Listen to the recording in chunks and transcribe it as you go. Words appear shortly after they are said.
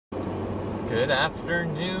Good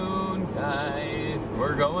afternoon, guys.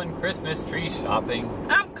 We're going Christmas tree shopping.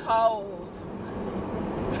 I'm cold.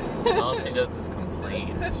 All she does is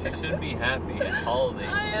complain. She should be happy. It's holiday.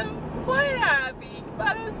 I am quite happy,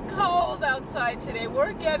 but it's cold outside today.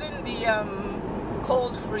 We're getting the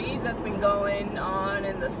cold freeze that's been going on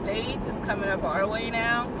in the States. It's coming up our way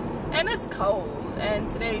now, and it's cold. And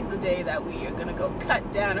today's the day that we are gonna go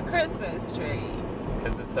cut down a Christmas tree.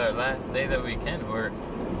 Because it's our last day that we can.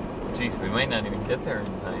 Jeez, we might not even get there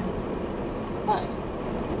in time. Why?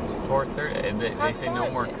 4:30. They say no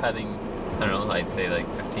more it? cutting. I don't know. I'd say like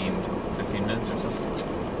 15 minutes or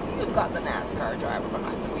something. You've got the NASCAR driver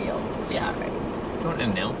behind the wheel. Yeah, right. Don't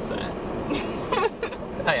announce that.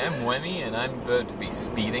 Hi, I'm Wemmy, and I'm about to be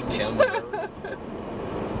speeding down the road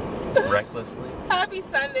recklessly. Happy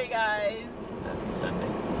Sunday, guys. Happy Sunday.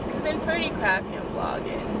 It's been pretty crappy on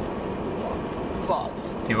vlogging.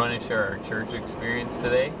 Do you want to share our church experience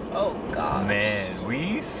today? Oh, gosh. Man,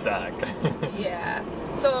 we suck. Yeah.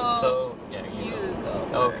 So yeah, you go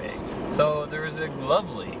first. Okay. So there was a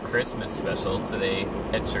lovely Christmas special today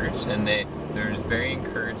at church, and it was very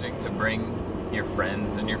encouraging to bring your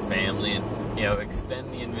friends and your family, and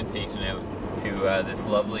extend the invitation out to this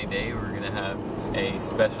lovely day. We're gonna have a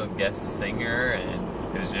special guest singer, and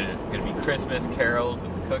there's going to be Christmas carols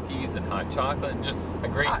and cookies and hot chocolate, and just a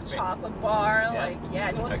great hot chocolate bar, and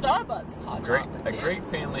it was Starbucks hot chocolate too. A great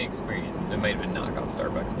family experience. It might have been knockoff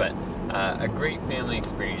Starbucks, but a great family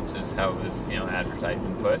experience is how it was, advertised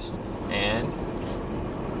and pushed, and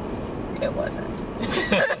it wasn't.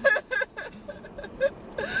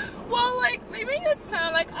 Well, they made it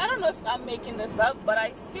sound like, I don't know if I'm making this up, but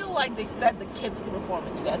I feel like they said the kids were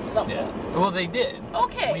performing today at some point. Well, they did.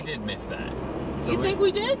 Okay. We did miss that. So you think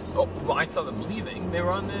we did? Oh, well, I saw them leaving. They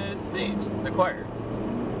were on the stage, the choir.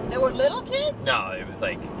 They were little kids? No, it was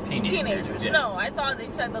like teenagers. Yeah. No, I thought they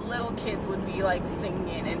said the little kids would be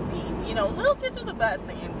singing and being, little kids are the best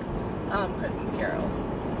singing Christmas carols.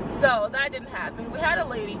 So that didn't happen. We had a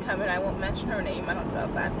lady come in. I won't mention her name. I don't know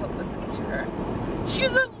bad publicity to her.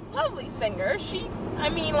 She's a lovely singer.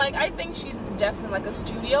 I think she's definitely a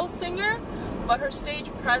studio singer. But her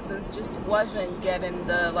stage presence just wasn't getting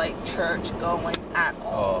the church going at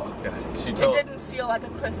all. Oh god, it didn't feel like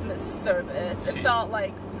a Christmas service. It felt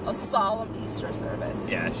like a solemn Easter service.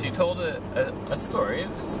 Yeah, she told a story.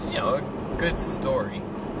 It was a good story,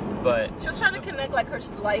 but she was trying to connect her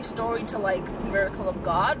life story to miracle of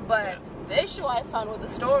God. But the issue I found with the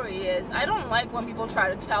story is I don't like when people try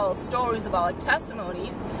to tell stories about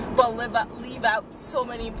testimonies, but leave out so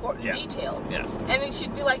many important details. Yeah. And it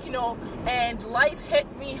should be and life hit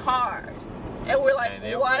me hard. And we're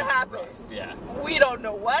what happened? Rough. Yeah. We don't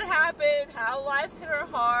know what happened, how life hit her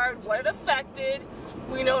hard, what it affected.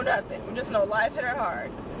 We know nothing. We just know life hit her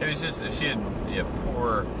hard. It was just, she had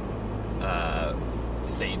poor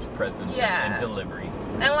stage presence and delivery.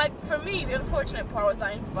 And for me, the unfortunate part was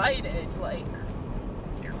I invited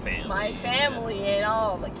your family, my family, and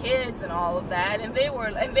all the kids and all of that, and they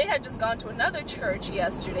had just gone to another church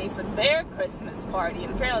yesterday for their Christmas party,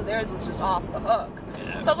 and apparently theirs was just off the hook.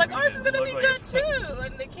 Yeah, so I was ours is gonna be good too,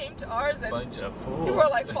 and they came to ours and bunch of fools. People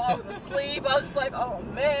were falling asleep. I was just oh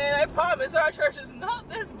man, I promise our church is not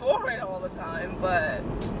this boring all the time, but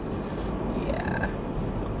yeah.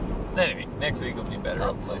 Anyway, next week will be better.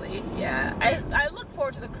 Hopefully, yeah. I look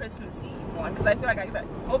forward to the Christmas Eve one because I feel like I can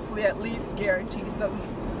hopefully at least guarantee some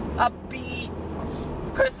upbeat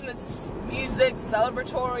Christmas music,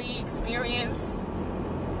 celebratory experience.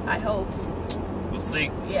 I hope. We'll see.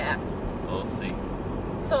 Yeah. We'll see.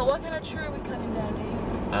 So what kind of tree are we cutting down,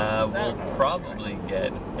 Dave? We'll probably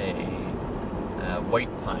get a white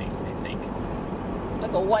pine, I think.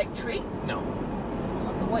 Like a white tree? No. So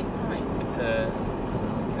what's a white pine? It's a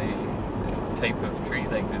type of tree,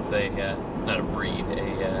 it's not a breed,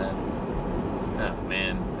 oh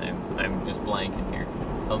man, I'm just blanking here.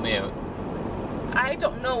 Help me out. I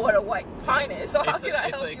don't know what a white pine is, so how can I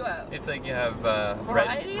help you out? It's you have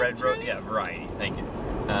variety red rose. Yeah, variety. Thank you.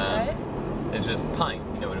 Okay. It's just pine.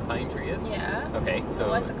 You know what a pine tree is? Yeah. Okay, so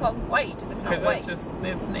why is it called white if it's not white? Because that's just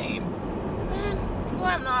its name. Man, so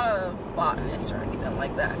I'm not a botanist or anything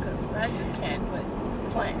like that, because I just can't with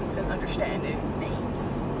plants and understanding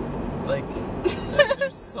names.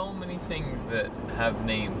 There's so many things that have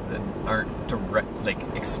names that aren't direct,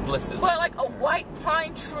 explicit. Well, a white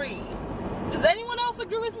pine tree. Does anyone else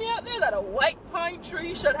agree with me out there that a white pine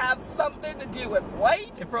tree should have something to do with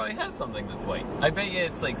white? It probably has something that's white. I bet you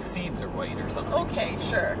it's seeds are white or something. Okay,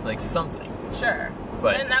 sure. Something. Sure.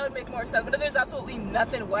 But then that would make more sense. But if there's absolutely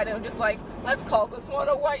nothing white, I'm just let's call this one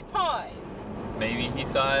a white pine. Maybe he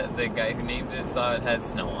saw it, the guy who named it saw it had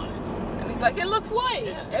snow on it. And He's like, it looks white.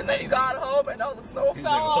 Yeah, and then he got home and all the snow He's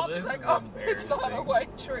fell like, well, off. this He's like, is oh, it's not a embarrassing.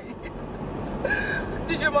 white tree.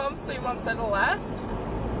 Did your mom say mom said it last?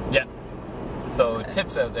 Yeah. So Okay.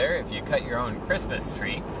 tips out there, if you cut your own Christmas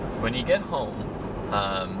tree, when you get home,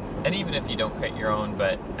 and even if you don't cut your own,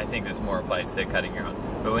 but I think this more applies to cutting your own,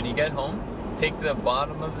 but when you get home, take the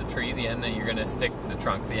bottom of the tree, the end that you're going to stick, the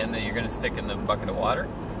trunk, the end that you're going to stick in the bucket of water,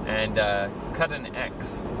 and cut an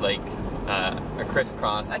X, like a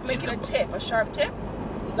crisscross. Like making a tip, a sharp tip?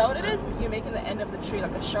 Is that what it is? You're making the end of the tree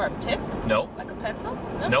like a sharp tip? No. Like a pencil?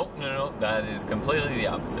 No. That is completely the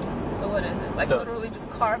opposite. So what is it? Like So- literally just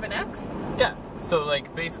carve an X? Yeah. So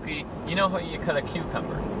like basically, you know how you cut a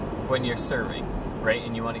cucumber when you're serving, right?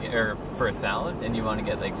 And you want to get, or for a salad, and you want to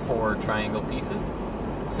get like 4 triangle pieces.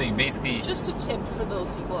 So you basically, Just a tip for those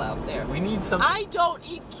people out there. we need some. I don't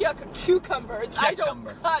eat cucumbers. I don't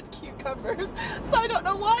Cucumber. cut cucumbers. So I don't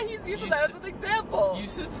know why he's using You that should- as an example. You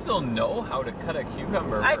should still know how to cut a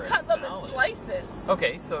cucumber. I for a cut them in salad. slices.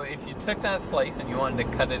 Okay, so if you took that slice and you wanted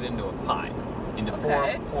to cut it into a pie, into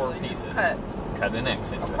Okay, four so you just pieces, cut an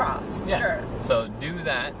X into across. it. Yeah. Sure. So do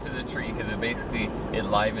that to the tree because it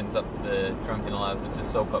livens up the trunk and allows it to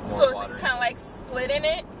soak up more So water. it's just kind of like splitting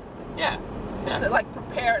it. Yeah. Yeah. So like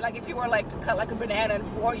prepare, like if you were like to cut like a banana in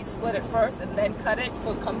 4, you split it first and then cut it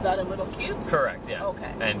so it comes out in little cubes. Correct. Yeah.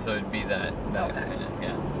 Okay. And so it'd be that Okay. kind of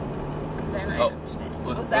yeah. Then I Oh, understand.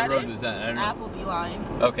 What, Was that what road it? was that? I don't know. Applebee line.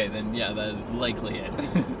 Okay, then yeah, that is likely it.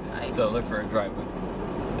 I So see. look for a driveway.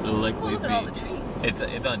 It'll likely Look be. at all the trees.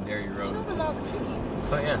 It's on Dairy Road. Show them all the trees.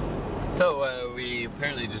 Oh yeah. So we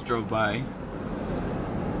apparently just drove by.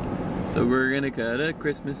 So we're gonna cut a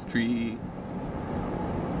Christmas tree.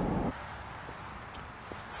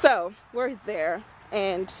 So we're there,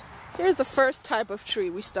 and here's the first type of tree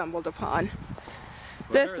we stumbled upon.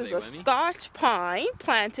 This is a Scotch pine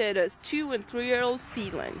planted as 2- and 3-year-old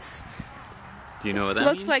seedlings. Do you know what that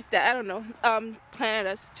Looks means? like that. I don't know. Planted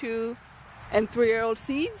as 2- and 3-year-old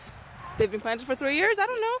seeds. They've been planted for 3 years. I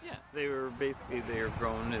don't know. Yeah, they were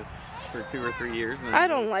grown as for 2 or 3 years. And then I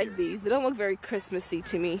don't moved like here. these. They don't look very Christmassy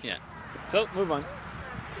to me. Yeah. So move on.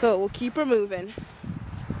 So we'll keep her moving.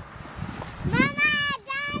 Mama,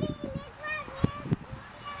 Daddy, look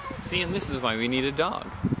what See, and this is why we need a dog.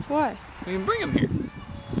 Why? We can bring him here.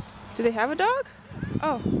 Do they have a dog?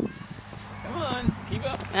 Oh, Come on, keep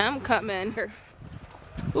up. I'm coming.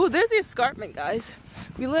 Ooh, there's the escarpment, guys.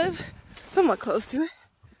 We live somewhat close to it.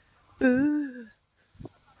 Ooh.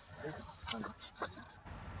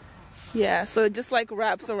 Yeah, so it just like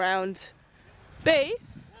wraps around. Babe,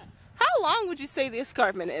 how long would you say the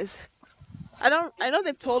escarpment is? I know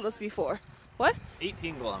they've told us before. What?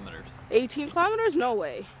 18 kilometers. 18 kilometers? No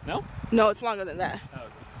way. No? No, it's longer than that. Oh,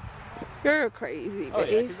 You're crazy, oh yeah,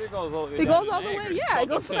 babe. because it goes all the way It down goes to all the way. Niagara. It's Yeah, it called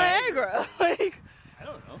goes the to Niagara. Like I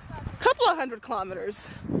don't know. a couple of 100 kilometers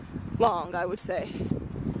long, I would say.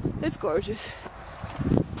 It's gorgeous.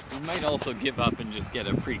 We might also give up and just get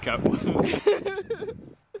a pre-cut one.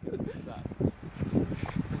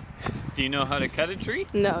 Do you know how to cut a tree?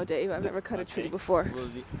 No, Dave, I've never cut a tree Okay. before.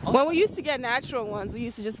 Well, When we used to get natural ones, we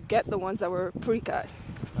used to just get the ones that were pre-cut.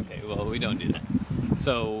 okay, well, we don't do that.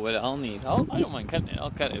 So what I'll need, I don't mind cutting it,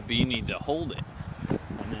 I'll cut it, but you need to hold it.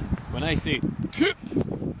 And then when I say tip,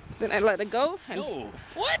 Then I let it go, and no,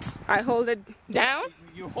 what? I hold it down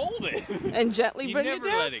You hold it. and gently You bring never it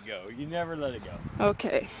down. let it go. You never let it go.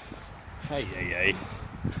 Okay. Ay, ay, ay.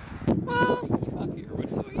 Well, Up here,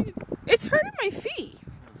 what's so easy? it's hurting my feet.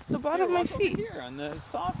 The bottom of my Walk over feet. here on the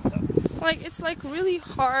soft stuff. Like, it's like really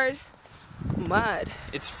hard mud.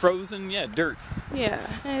 It's frozen, yeah, dirt. Yeah,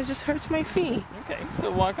 and it just hurts my feet. Okay,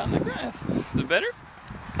 so walk on the grass. Is it better?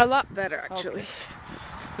 A lot better, actually.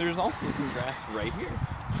 There's also some grass right here.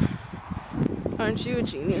 Aren't you a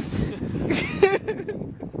genius?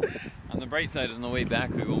 On the bright side, on the way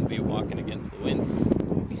back, we won't be walking against the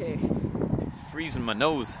wind. Okay. It's freezing my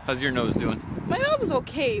nose. How's your nose doing? My nose is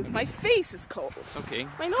okay. My face is cold. Okay.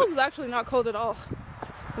 My nose is actually not cold at all.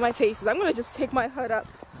 My face is. I'm gonna just take my hood up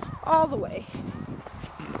all the way.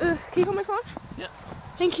 Can you hold my phone? Yeah.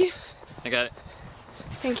 Thank you. I got it.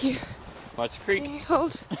 Thank you. Watch the creek. Can you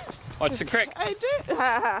hold? Watch the creek. I did.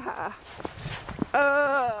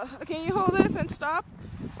 Can you hold this and stop?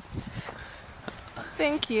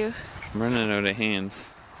 Thank you. I'm running out of hands.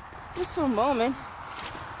 Just for a moment.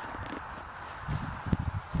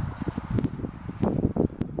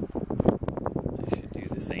 I should do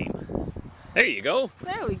the same. There you go.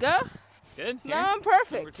 There we go. Good. Here. Now I'm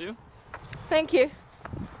perfect. Number 2. Thank you.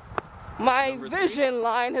 My Number 3. vision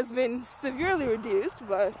line has been severely reduced,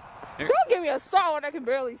 but Here. don't give me a saw when I can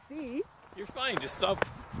barely see. You're fine. Just stop.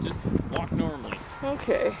 Just walk normally.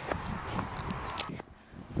 Okay.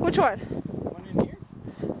 Which one? One in here.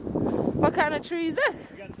 What kind of tree is this?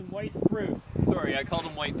 We got some white spruce. Sorry, I called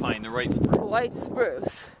them white pine. They're white spruce. White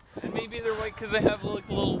spruce. And maybe they're white because they have like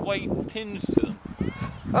a little white tinge to them.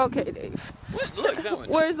 Okay, Dave. What? Look, that one.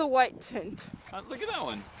 Where's the white tint? Look at that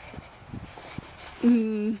one.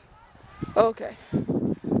 Okay.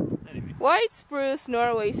 Anyway. White spruce,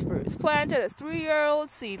 Norway spruce. Planted as 3-year-old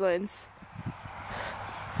seedlings.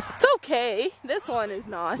 It's okay. This one is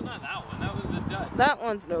not. Well, not that one. That was a dud. That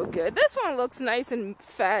one's no good. This one looks nice and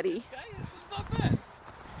fatty. This one's not bad.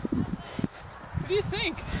 What do you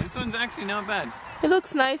think? This one's actually not bad. It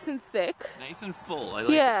looks nice and thick. Nice and full. I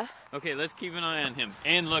like Yeah. it. Okay, let's keep an eye on him.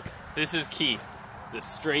 And look, this is key. The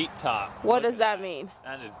straight top. What Look does at that mean?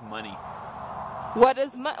 That is money. What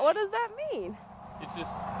does that mean? It's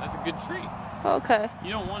just, that's a good tree. Okay.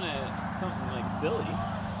 You don't want something like silly.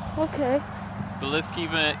 Okay. But let's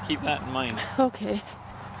keep that in mind. Okay.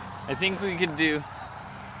 I think we could do,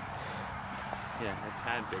 yeah, a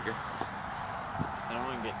tad bigger. I don't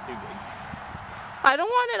want to get too big. I don't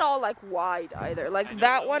want it all like wide either. Like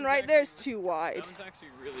that one right there is too wide. That one's actually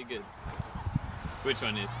really good. Which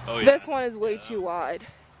one is? Oh yeah. This one is way too wide.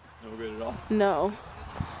 No good at all. No.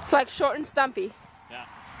 It's like short and stumpy. Yeah.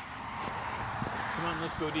 Come on,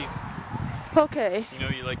 let's go deep. Okay. You know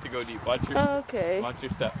you like to go deep. Watch your Watch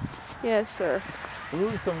your step. Yes, sir.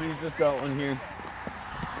 Ooh, somebody just got one here.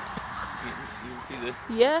 You see this?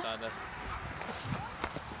 Yeah.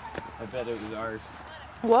 I bet it was ours.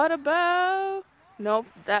 What about? Nope,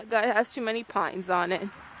 that guy has too many pines on it.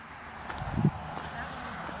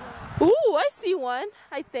 Ooh, I see one,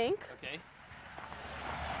 I think. Okay.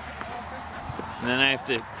 And then I have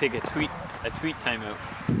to take a tweet timeout.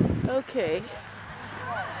 Okay.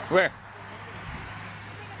 Where?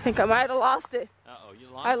 I think I might have lost it. Uh-oh, you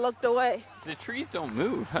lost I it. looked away. The trees don't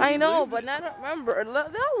move. How do I you know, lose but it? I don't remember.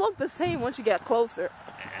 They'll look the same once you get closer.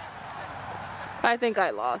 I think I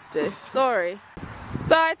lost it. Sorry.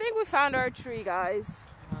 So I think we found our tree, guys.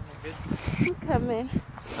 You come in.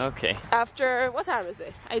 Okay. After, what time is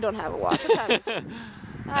it? I don't have a watch. What time is it?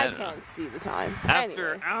 I don't know. can't see the time.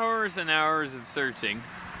 After Anyway. hours and hours of searching,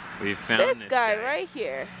 we found This guy right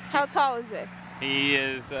here. How tall is it? He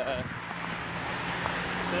is 7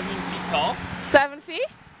 feet tall. 7 feet?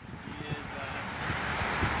 He is,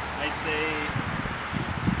 I'd say,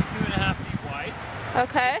 2.5 feet wide.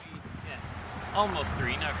 Okay. Yeah, almost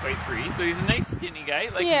 3, not quite 3. So he's a nice skinny guy,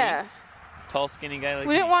 like Yeah. me. Tall, skinny guy like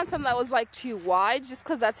We me. didn't want something that was like too wide just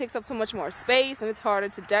because that takes up so much more space and it's harder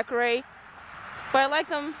to decorate. But I like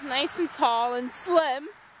them nice and tall and slim.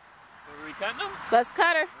 So are we cutting them? Let's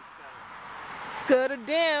cut her. Let's cut her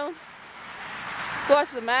down. Let's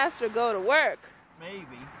watch the master go to work.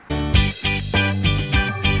 Maybe.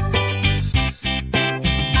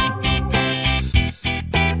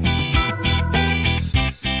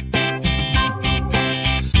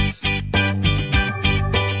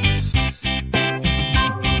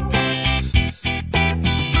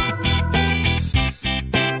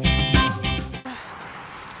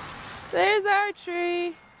 There's our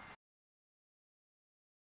tree.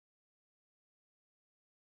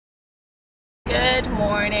 Good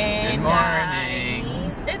morning. Good morning.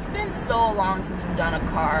 Guys. It's been so long since we've done a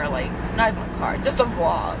car, like, not even a car, just a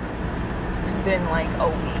vlog. It's been like a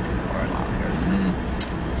week or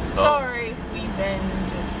longer. Sorry, we've been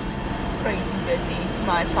just crazy busy. It's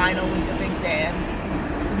my final week of exams.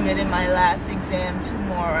 Submitted my last exam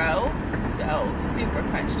tomorrow, so super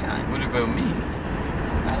crunch time. What about me?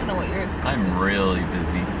 I don't know what your excuse is. I'm really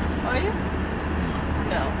busy. Are you?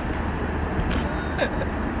 No.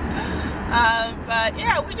 But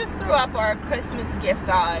yeah, we just threw up our Christmas gift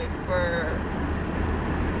guide for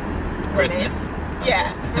Christmas? women.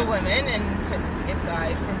 Yeah, for women, and Christmas gift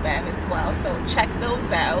guide for men as well. So check those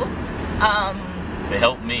out. They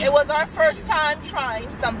helped me. It was our first time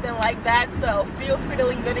trying something like that, so feel free to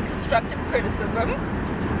leave any constructive criticism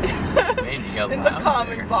Man, you got in the loud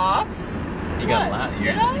comment there. box. You got What? loud.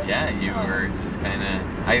 Did I? Yeah, you were just kind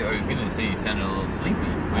of. I was gonna say you sounded a little sleepy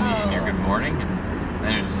when you in your good morning, and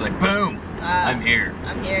then it was just like boom. I'm here.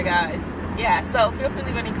 I'm here, guys. Yeah, so feel free to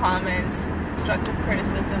leave any comments, constructive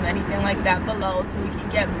criticism, anything like that below, so we can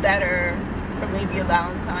get better for maybe a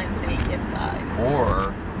Valentine's Day gift guide.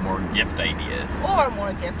 Or more gift ideas. Or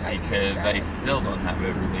more gift ideas. Because I still don't have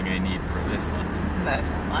everything I need for this one. That's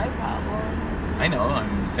not my problem. I know,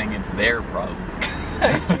 I'm saying it's their problem.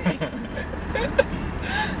 I see.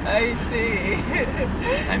 I see.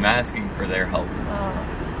 I'm asking for their help.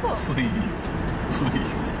 Cool. Please.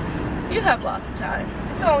 You have lots of time.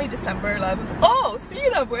 It's only December 11th. Oh,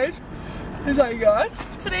 speaking of which, is I got?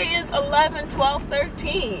 Today is 11, 12,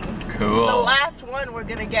 13. Cool. The last one we're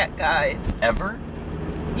gonna get, guys. Ever?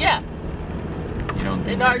 Yeah. You don't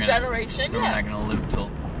think In our generation, we're yeah. not gonna live till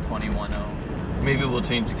 21-0? Maybe we'll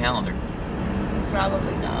change the calendar.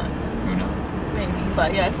 Probably not. Who knows? Maybe,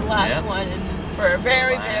 but yeah, it's the last Yeah. one, and for a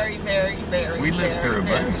very, very, very, very, We lived very, through a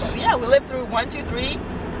very bunch. long- Yeah, we lived through 1, 2, 3.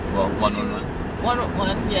 Well, 1, 2, 1, 1,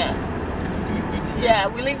 1, yeah. 2, 2, 2, 3, 3. Yeah,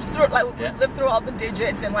 we lived through Yeah. we lived through all the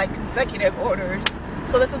digits in like consecutive orders.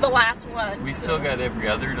 So this is the last one. We so- still got every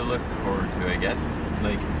other to look forward to, I guess.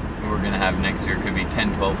 Like, we're gonna have next year could be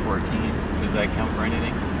 10, 12, 14. Does that count for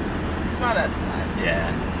anything? It's not as fun. Yeah.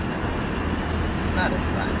 It's not as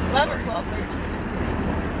fun. 11, Sorry. 12, 13 is pretty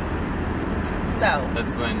cool. So,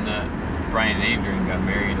 That's when Brian and Adrian got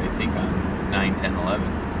married, I think, on 9, 10, 11.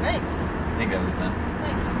 nice. I think that was then.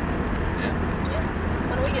 Nice. Yeah. Yeah.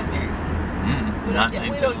 When do we get married? We Not don't,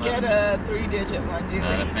 9, we 10, don't get 11. a 3-digit one, do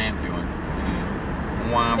Not a we? fancy one.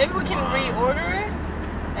 Mm. Womp, Maybe we can womp. reorder it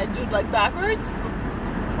and do it like backwards?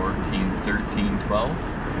 14, 13, 12?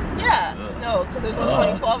 Yeah. Ugh. No, because there's no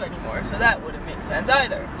Ugh. 2012 anymore, so that wouldn't make sense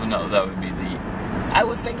either. Well, no, that would be the I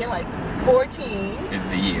was thinking like 14. is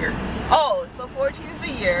the year. Oh, so 14 is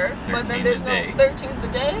the year, but 13 then there's the no day. 13 is the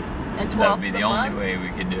day, and 12 That would be is the the only month. way we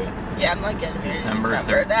could do it. Yeah, I'm not getting married in December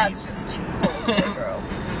December. 13th. That's just too cold for a girl.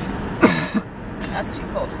 That's too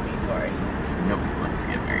cold for me, sorry. Nobody wants to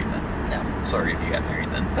get married then. No. Sorry if you got married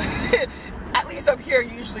then. At least up here,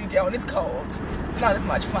 you usually don't. It's cold. It's not as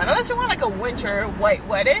much fun. Unless you want like a winter white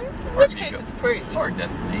wedding, in Or which if you case go- it's pretty. Or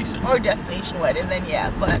destination. Or destination wedding, then yeah,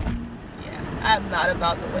 but yeah, I'm not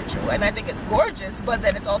about the winter wedding. I think it's gorgeous, but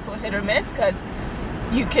then it's also hit or miss because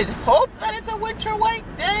you could hope that it's a winter white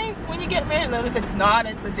day when you get married, and then if it's not,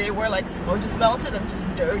 it's a day where like snow just melted and it's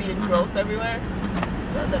just dirty and gross everywhere.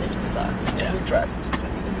 So then it just sucks. Yeah. Your dress is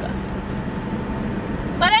gonna be disgusting.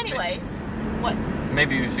 But anyways, what?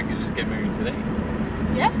 Maybe we should just get married today.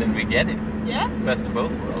 Yeah? Then we get it. Yeah? Best of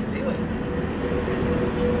both worlds. Let's do it.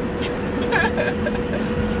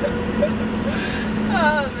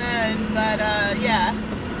 Oh man, but yeah,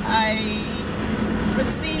 I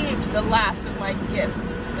received the last of my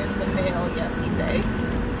gifts in the mail yesterday.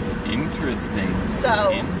 Interesting.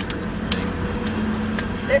 So- Interesting.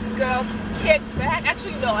 This girl kicked back.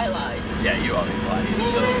 Actually, no, I lied. Yeah, you always lie. You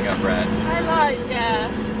Damn still it. got Brad. I lied, yeah.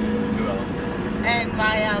 Who else? And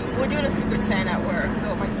my we're doing a Secret Santa at work,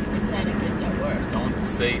 so my Secret Santa gift at work. Don't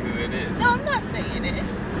say who it is. No, I'm not saying it.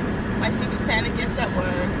 My Secret Santa gift at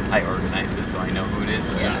work. I organized it, so I know who it is,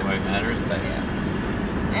 so I Yeah. don't know why it matters, but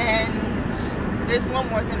Yeah. And there's one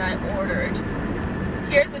more thing I ordered.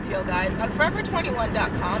 Here's the deal, guys. On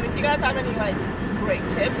forever21.com, if you guys have any like great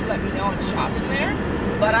tips, let me know on shopping there.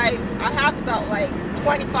 But I have about like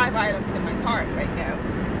 25 items in my cart right now.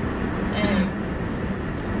 And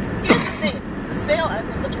here's the thing. The sale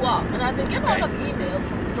ends on the 12th. And I've been getting a lot of emails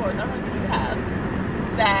from stores, I don't know if you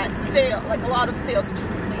have, that sale, like a lot of sales are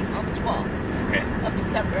taking place on the 12th okay. of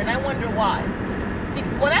December, and I wonder why.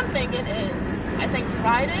 What I'm thinking is, I think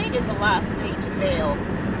Friday is the last day to mail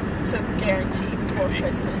to guarantee before Could be.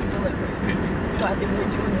 Christmas delivery. Could be. So I think they're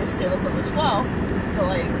doing their sales on the 12th to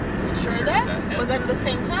like ensure Sure that. that, yeah. But then at the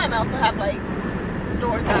same time, I also have like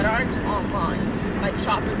stores that aren't online, like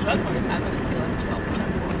Shoppers Drug Mart is having a sale on the 12th, which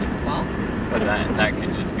I'm going to as well. But that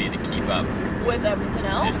could just be to keep up. With everything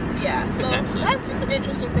else, yeah. So Potentially. that's just an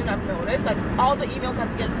interesting thing I've noticed. Like all the emails I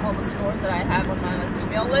get from all the stores that I have on my like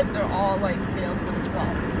email list, they're all like sales for the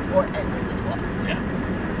 12th or ending the 12th. Yeah.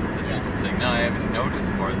 That's Yeah. interesting. No, I haven't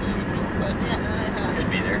noticed more than usual, but Yeah, I have.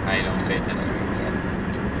 could be there. I don't pay attention. Yeah.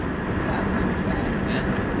 That was just that.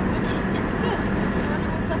 Yeah. Interesting. Yeah. I wonder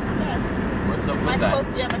what's up with that. What's up with My that? close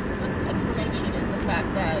explanation is the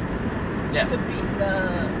fact that Yeah. to beat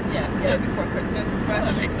the get Yeah. it before Christmas rush.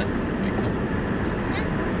 That makes sense. Makes sense.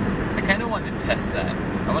 I kind of want to test that.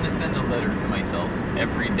 I want to send a letter to myself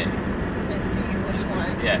every day. And see which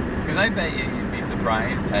one. Yeah, because I bet you'd be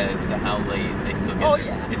surprised as to how late they still get Oh, there.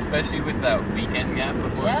 yeah. Especially with that weekend gap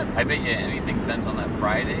before. Yep. I bet you anything sent on that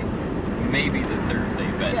Friday, maybe the Thursday,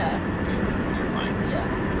 but Yeah. you're fine. Yeah.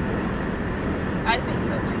 I think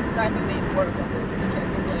so too, because I think they work on those weekends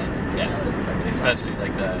and get everything Yeah. out as much as Especially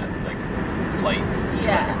like the flights.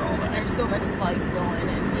 Yeah, whatever, all that. there's so many flights going,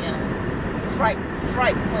 and fright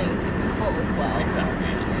planes would be full as well. Exactly.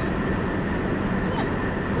 Yeah.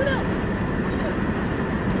 Yeah. What else? Who knows?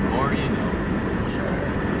 The more you know. Sure.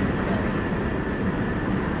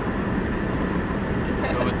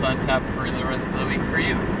 So what's on tap for the rest of the week for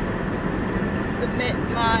you? Submit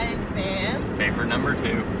my exam. Paper number 2.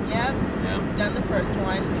 Yep. Yeah. Done the first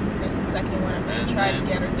one. Let's finish the second one. I'm gonna And try then- to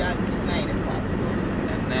get her done tonight if possible.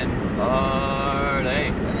 And then party.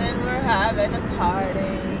 And then we're having a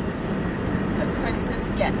party. A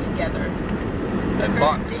Christmas get together. A For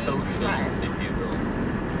box Dave's social, friends. if you will.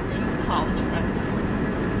 college friends.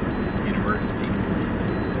 University.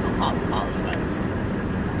 We'll call them college friends.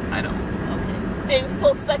 I don't. Okay. Name's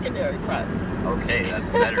post-secondary friends. Okay,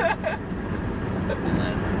 that's better.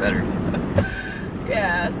 That's better.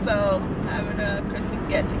 Yeah, so having a Christmas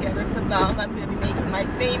get-together for them. I'm going to be making my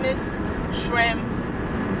famous shrimp,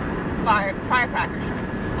 firecracker shrimp.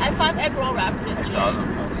 I found egg roll wraps yesterday. I saw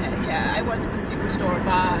them. Okay, yeah. I went to the superstore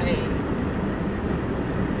by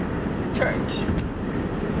church.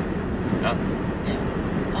 Oh,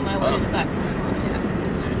 Yeah. On my way back from my mom,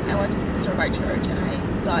 yeah. nice. I went to the superstore by church and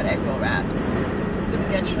I got egg roll wraps. Just couldn't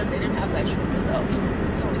get shrimp. They didn't have that shrimp, so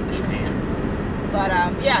it's only the shrimp. But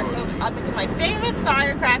yeah, so I'm making my famous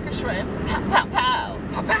firecracker shrimp. Pow, pow, pow.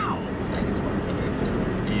 Pow pow! I use one finger, it's two.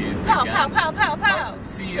 You use the Pow, guns. pow, pow, pow, pow. Oh,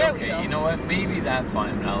 see, There we okay, go. you know what? Maybe that's why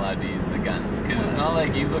I'm not allowed to use the guns. Because it's not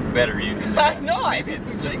like you look better using the I guns. know, I Maybe look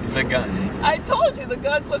it's just ridiculous. the guns. I told you the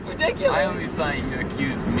guns look ridiculous. I always thought you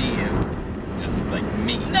accused me of just like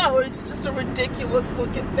me. No, it's just a ridiculous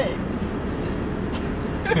looking thing.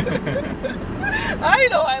 I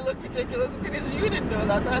know I look ridiculous because you didn't know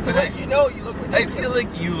that, so I have to let you know you look I ridiculous. feel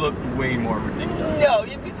like you look way more ridiculous. No,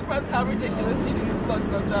 you'd be surprised how ridiculous you do look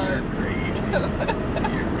You're sometimes. crazy.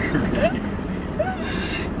 You're crazy.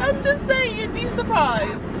 I'm just saying, you'd be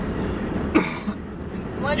surprised.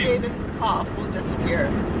 One day this cough will disappear.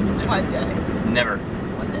 One day. Never.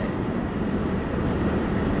 One day.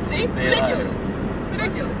 See? They Ridiculous.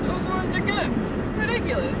 Ridiculous. Those weren't the guns.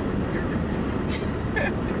 Ridiculous. You're ridiculous.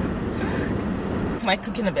 My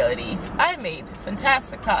cooking abilities. I made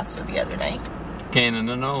fantastic pasta the other night.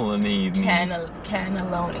 Cannelloni.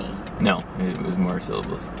 Cannelloni. No, it was more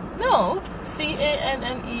syllables. No,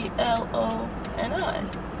 Cannelloni.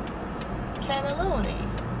 Cannelloni.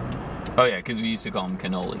 Oh yeah, because we used to call them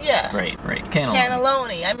cannoli. Yeah. Right. Cannelloni.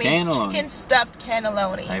 Cannelloni. I made Cannelloni. chicken stuffed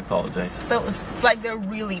cannelloni. I apologize. So it's like they're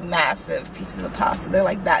really massive pieces of pasta. They're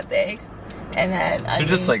like that big. And then They're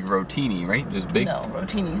just like rotini, right? Just big? No,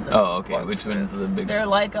 rotinis. are Oh, okay. close. Which one is the big They're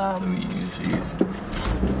like that we usually use?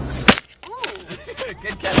 Ooh,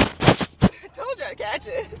 Good catch. I told you I'd catch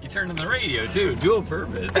it. You turned on the radio too, dual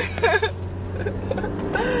purpose.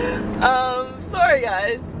 Sorry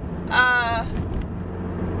guys.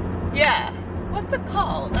 Yeah. What's it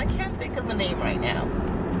called? I can't think of the name right now.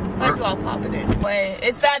 If I do, I'll pop it in. Wait,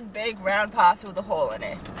 it's that big round pasta with a hole in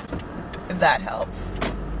it. If that helps.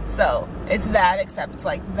 So, it's that, except it's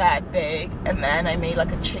like that big. And then I made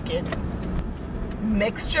like a chicken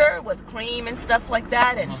mixture with cream and stuff like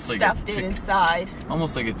that and Almost like a stuffed it inside.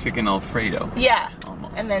 Almost like a chicken Alfredo. Yeah.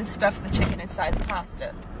 Almost. And then stuffed the chicken inside the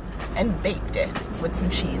pasta and baked it with some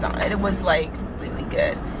cheese on it. It was like really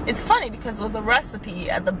good. It's funny because it was a recipe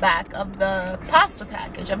at the back of the pasta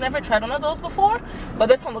package. I've never tried one of those before, but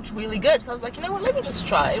this one looked really good. So I was like, you know what, let me just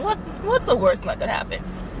try it. What's the worst that could happen?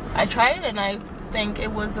 I tried it and I think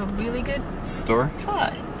it was a really good Store?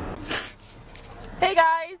 try. Hey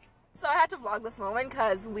guys! So I had to vlog this moment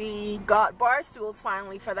because we got bar stools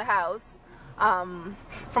finally for the house from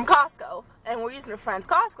Costco, and we're using a friend's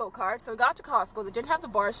Costco card. So we got to Costco. They didn't have the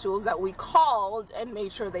bar stools that we called and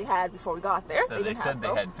made sure they had before we got there. That They they didn't said have they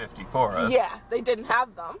them. had 54 of. Yeah, they didn't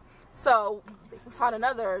have them. So we found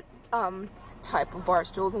another type of bar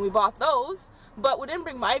stools and we bought those. But we didn't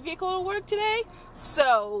bring my vehicle to work today,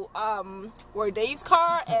 so we're in Dave's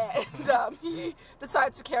car, and he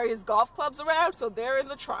decides to carry his golf clubs around, so they're in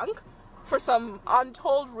the trunk. For some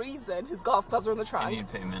untold reason, his golf clubs are in the I trunk. need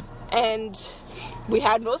payment. And we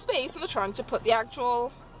had no space in the trunk to put the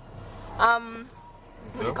actual, what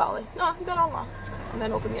do you call it? No, you got all locked. And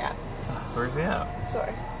then open the app. Where's the app?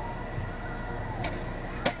 Sorry.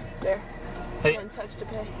 There. Hey. One touch to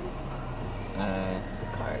pay.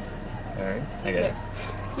 Card. Alright. I got it.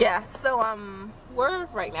 Yeah, so we're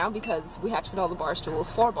right now because we had to put all the bar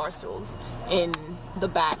stools, 4 bar stools, in the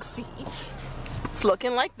back seat. It's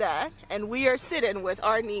looking like that, and we are sitting with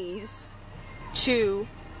our knees to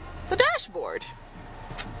the dashboard.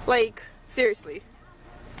 Like, seriously,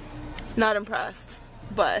 not impressed,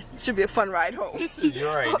 but it should be a fun ride home. This was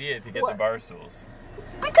your idea to get the What? bar stools.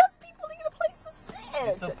 Because people need a place to sit.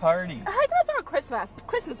 It's a party. How you gonna throw a Christmas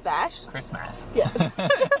bash? Christmas. Yes.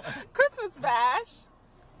 Christmas bash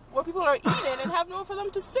where people are eating and have nowhere for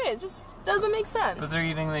them to sit. It just doesn't make sense. But they're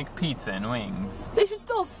eating like pizza and wings. They should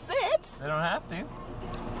still sit. They don't have to.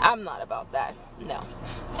 I'm not about that. No.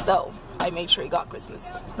 So I made sure he got Christmas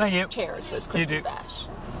Thank you. chairs for his You Christmas do. bash.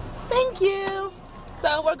 Thank you.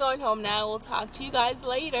 So we're going home now. We'll talk to you guys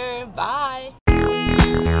later. Bye.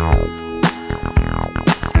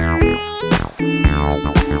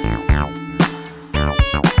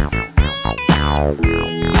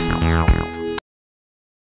 Wow.